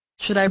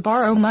should I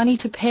borrow money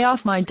to pay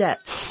off my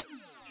debts?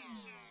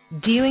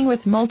 Dealing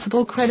with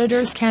multiple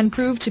creditors can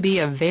prove to be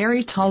a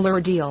very tall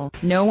ordeal.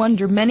 No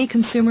wonder many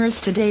consumers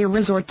today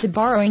resort to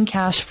borrowing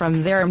cash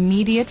from their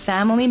immediate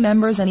family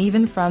members and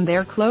even from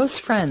their close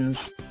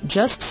friends,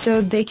 just so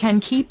they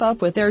can keep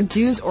up with their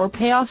dues or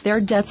pay off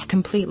their debts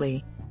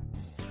completely.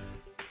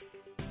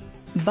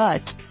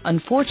 But,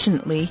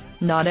 unfortunately,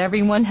 not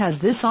everyone has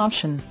this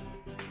option.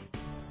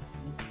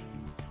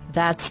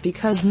 That's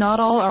because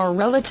not all our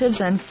relatives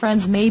and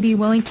friends may be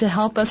willing to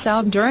help us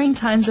out during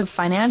times of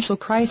financial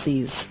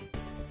crises.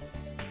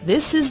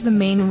 This is the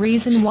main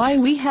reason why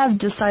we have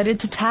decided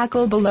to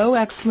tackle below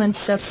excellent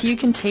steps you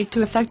can take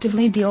to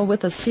effectively deal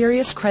with a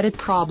serious credit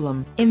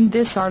problem. In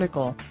this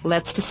article,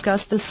 let's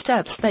discuss the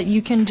steps that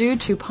you can do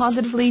to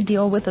positively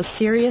deal with a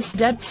serious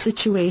debt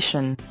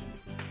situation.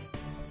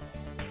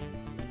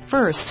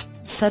 First,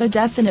 set a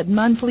definite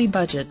monthly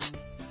budget.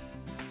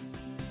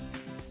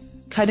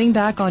 Cutting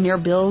back on your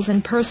bills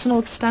and personal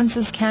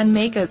expenses can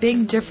make a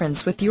big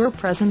difference with your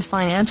present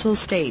financial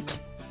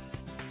state.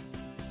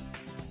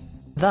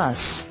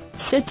 Thus,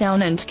 sit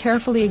down and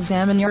carefully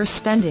examine your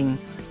spending.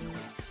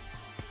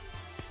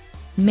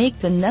 Make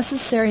the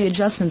necessary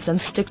adjustments and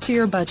stick to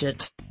your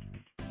budget.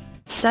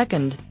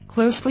 Second,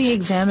 closely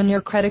examine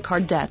your credit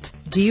card debt.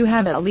 Do you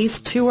have at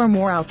least 2 or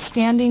more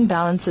outstanding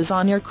balances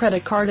on your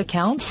credit card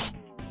accounts?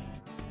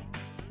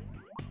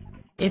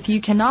 If you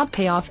cannot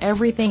pay off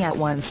everything at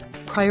once,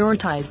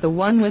 prioritize the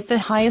one with the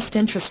highest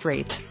interest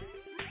rate.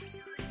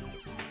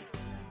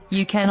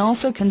 You can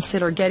also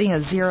consider getting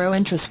a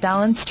zero-interest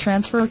balance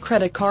transfer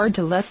credit card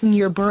to lessen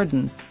your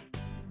burden.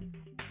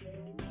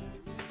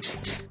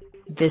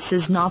 This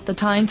is not the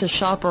time to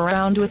shop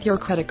around with your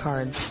credit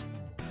cards.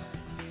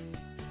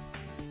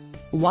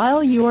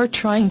 While you are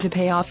trying to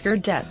pay off your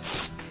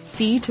debts,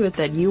 see to it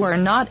that you are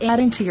not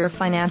adding to your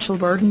financial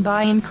burden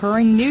by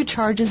incurring new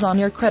charges on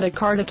your credit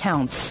card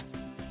accounts.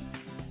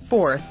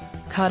 Fourth,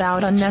 cut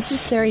out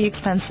unnecessary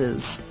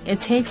expenses.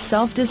 It takes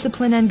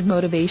self-discipline and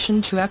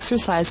motivation to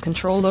exercise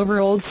control over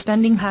old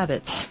spending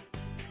habits.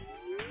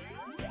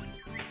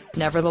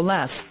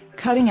 Nevertheless,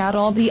 cutting out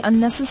all the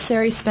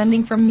unnecessary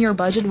spending from your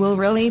budget will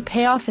really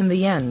pay off in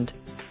the end.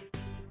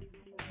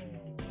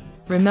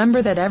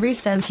 Remember that every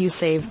cent you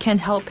save can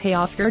help pay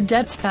off your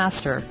debts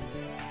faster.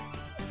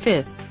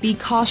 Fifth, be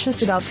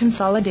cautious about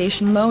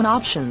consolidation loan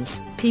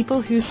options.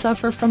 People who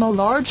suffer from a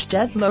large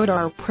debt load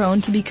are prone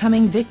to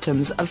becoming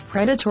victims of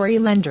predatory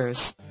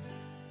lenders.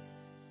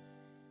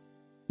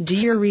 Do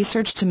your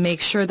research to make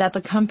sure that the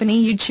company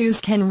you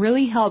choose can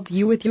really help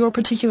you with your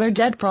particular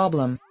debt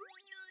problem.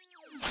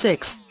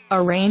 6.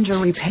 Arrange a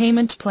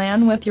repayment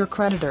plan with your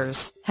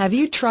creditors. Have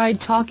you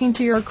tried talking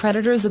to your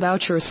creditors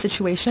about your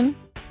situation?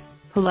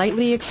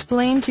 Politely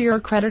explain to your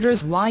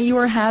creditors why you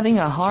are having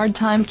a hard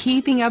time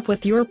keeping up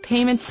with your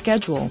payment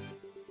schedule.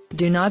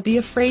 Do not be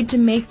afraid to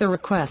make the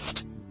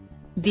request.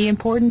 The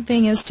important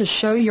thing is to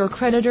show your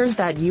creditors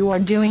that you are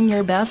doing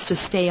your best to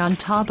stay on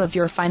top of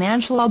your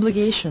financial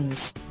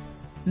obligations.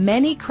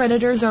 Many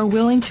creditors are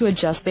willing to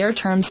adjust their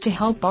terms to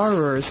help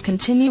borrowers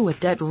continue with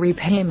debt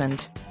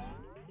repayment.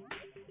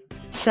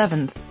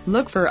 7th,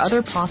 look for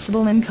other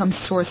possible income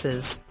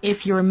sources.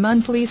 If your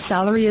monthly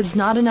salary is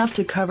not enough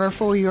to cover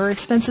for your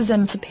expenses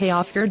and to pay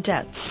off your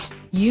debts,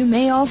 you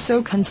may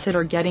also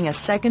consider getting a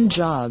second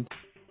job.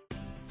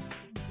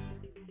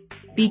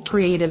 Be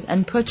creative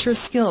and put your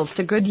skills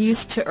to good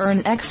use to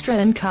earn extra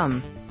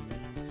income.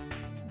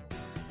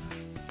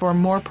 For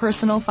more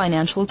personal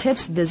financial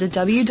tips, visit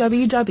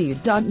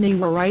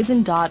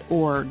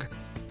www.newhorizon.org.